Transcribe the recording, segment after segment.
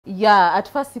Yeah, at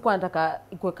first sikuwa nataka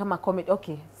ikuwe kama comedy.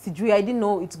 Okay, sijui, I didn't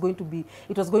know it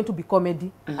was going to be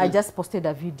comedy. I just posted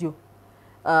a video.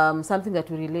 Something that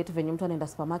we relate, venye mtu anaenda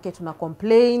supermarket una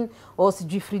complain,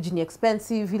 sijui fridge ni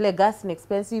expensive, ile gas ni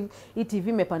expensive, hii TV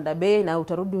imepanda bei na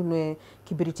utarudi unwe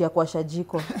kibiriti ya kuwasha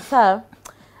jiko. Sasa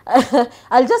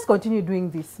I'll just continue doing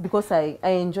this because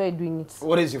I enjoy doing it.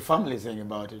 What is your family saying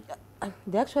about it?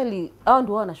 They actually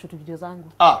wanashoot videos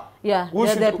zangu. Yeah,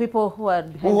 they're the people who are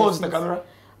behind. Who holds the camera?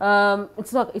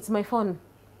 It's my phone.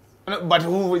 No, but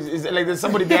who is like there's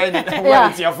somebody behind it? Well,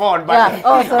 it's your phone, but yeah.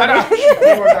 Oh, sorry.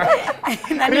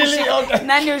 Really? Okay.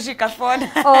 Nani ushika phone?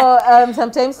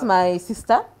 Sometimes my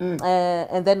sister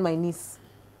and then my niece.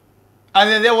 And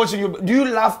then they're watching you. Do you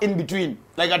laugh in between?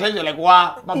 Like I tell you, like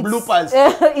wow, my bloopers.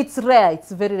 It's rare.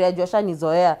 It's very rare. Joshua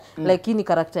nizoea. Like hii ni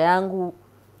character yangu.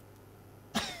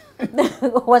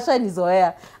 Washa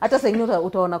nizoea. Hata sasa ingine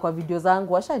utaona kwa video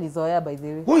zangu washa nizoea by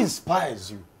the way. Who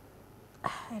inspires you?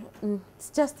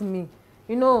 It's just me.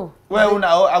 You know. Well,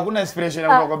 hakuna inspiration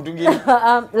kwa mtu mwingine.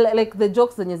 Like the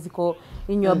jokes zenye ziko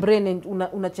in your brain and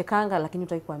unachekanga lakini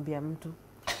hutaki kuambia mtu.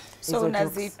 So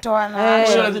unazitoa na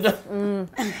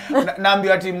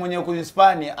naambia ati mwenye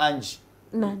kuinspire ni Angie.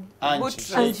 Nani?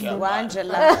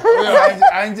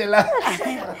 Angela.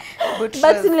 But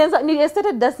I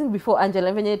started dancing before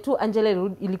Angela. Venye tu Angela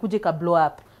ilikuja ka blow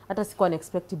up. Hata sikuwa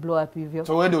expect blow up hivyo.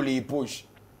 So when do you push?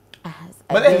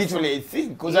 But then literally I think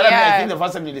because I think the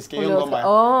first time nilisikia ngoma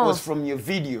was from your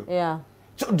video. Yeah.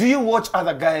 So do you watch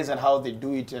other guys and how they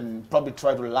do it and probably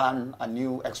try to learn a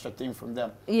new extra thing from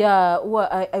them? Yeah,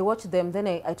 well, I watch them, then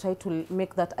I try to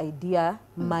make that idea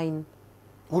mine.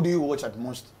 Who do you watch at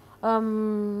most?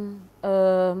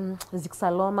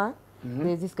 Zixaloma.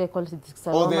 There's this guy called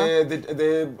Zixaloma. Oh,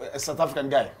 the South African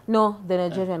guy? No, the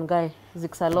Nigerian guy,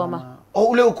 Zixaloma.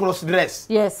 Ule cross dress?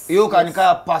 Yes. You can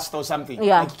call pasta or something?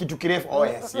 Yeah. Like kitu kirefu? Oh,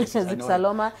 yes.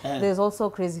 Zixaloma. There's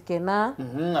also Crazy Kena.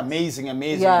 Amazing.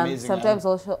 Yeah, sometimes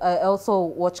I also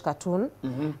watch cartoon.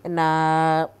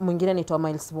 Na mwingine ni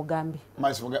Miles Mugambi.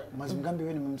 Miles Mugambi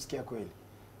wewe nimemsikia kweli.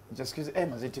 Just cuz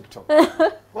mazi TikTok.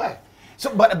 Why? So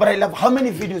but I love, how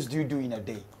many videos do you do in a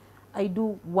day? I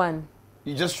do one.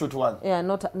 You just shoot one? Yeah,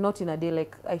 not in a day.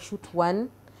 Like I shoot one,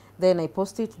 then I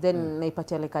post it, then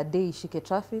naipatia like a day shike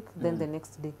traffic, then the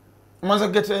next day. Mwanza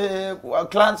get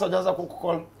clients wajaanza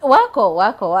kukukall?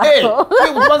 Wako. Hey,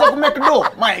 mwanza ku make dough.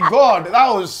 My God,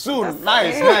 that was soon.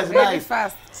 Nice. Very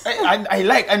fast. I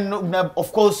like, and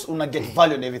of course una get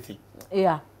value on everything.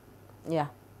 Yeah.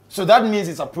 So that means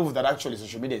it's a proof that actually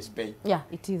social media is paying. Yeah,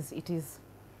 it is.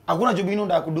 Hakuna job ino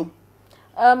kudu?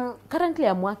 Currently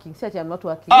I'm working. See, I'm not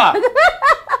working. Yeah.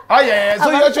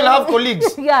 So you actually have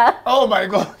colleagues? Yeah. Oh my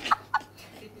God.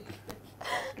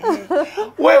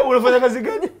 Wewe unafanya kazi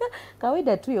gani?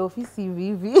 Kawaida tu ya ofisi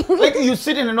hivi. Like you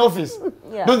sit in an office?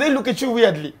 Yeah. Do they look at you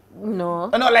weirdly? No.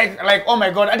 No, like oh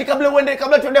my God. Ati kabla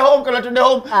tuende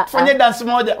home, tufanye dance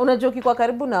moja. Unajua kwa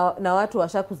karibu na watu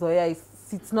washakuzoea,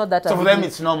 it's not that. So for them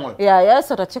it's normal. Yeah,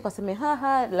 so atacheka waseme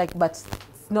like, but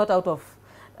it's not out of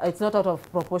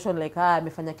proportion, like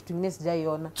amefanya kitu kingine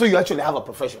sijaiona. So you actually have a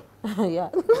profession? Yeah.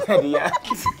 Yeah.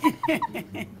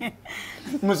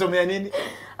 Msomea nini?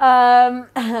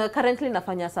 Currently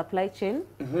nafanya supply chain.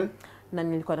 Na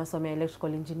nilikuwa nasomea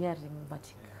electrical engineering, but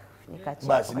nikacha.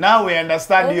 Basi now we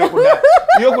understand you could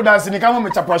ni kama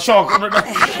umechapwa shock.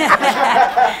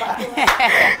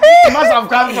 It must have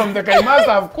come from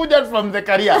the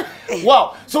career.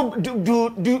 Wow. So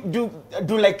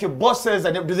do like your bosses,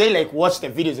 and do they like watch the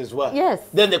videos as well? Yes.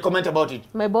 Then they comment about it.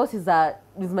 My boss is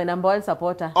my number one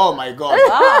supporter. Oh my God.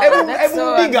 That's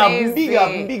so big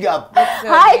up.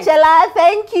 Hi Chela,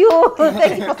 thank you.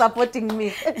 Thank you for supporting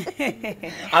me.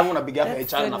 I want to big up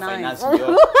HR na finance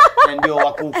ndio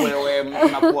wakukwewe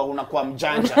unakuwa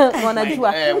mjanja.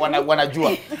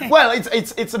 Wanajua. Well,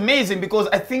 it's amazing because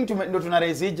I think ndo tuna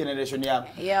raise generation ya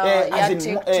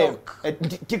TikTok.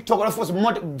 TikTok, of course,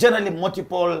 generally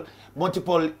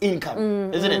multiple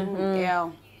income, isn't it? Yeah.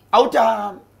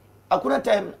 Hakuna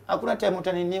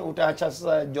time utaacha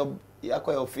sasa job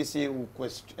yako ya ofisi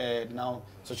now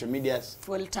social medias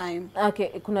full time. Okay,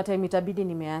 kuna time itabidi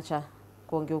nimeacha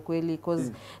kuongea ukweli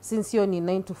because since you ni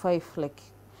 9 to 5, like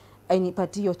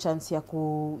ainipatia hiyo chance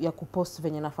ya kupost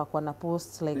venye nafaa kwa na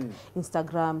post like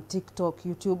Instagram, TikTok,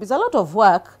 YouTube. It's a lot of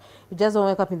work. You just don't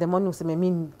wake up in the morning useme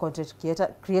mimi content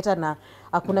creator na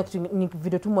hakuna kitu ni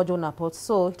video tu moja una post.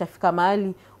 So itafika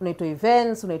mahali unaitwa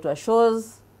events, unaitwa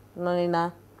shows,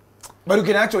 unaona. But you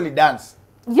can actually dance.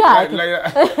 Yeah.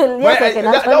 Yes, I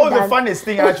can that was the funniest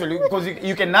thing actually, because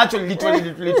you can actually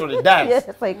literally dance. Yes,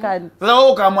 I can.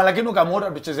 Sasa kama lakini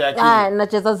ukamwona tucheze akili.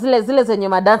 Nacheza zile zenye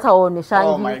madansa waoneshangi.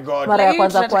 Oh my God. Mara ya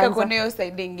kwanza. Tunataka kuona hiyo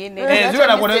side nyingine. Zile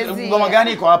na ngoma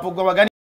gani iko hapo? Ngoma gani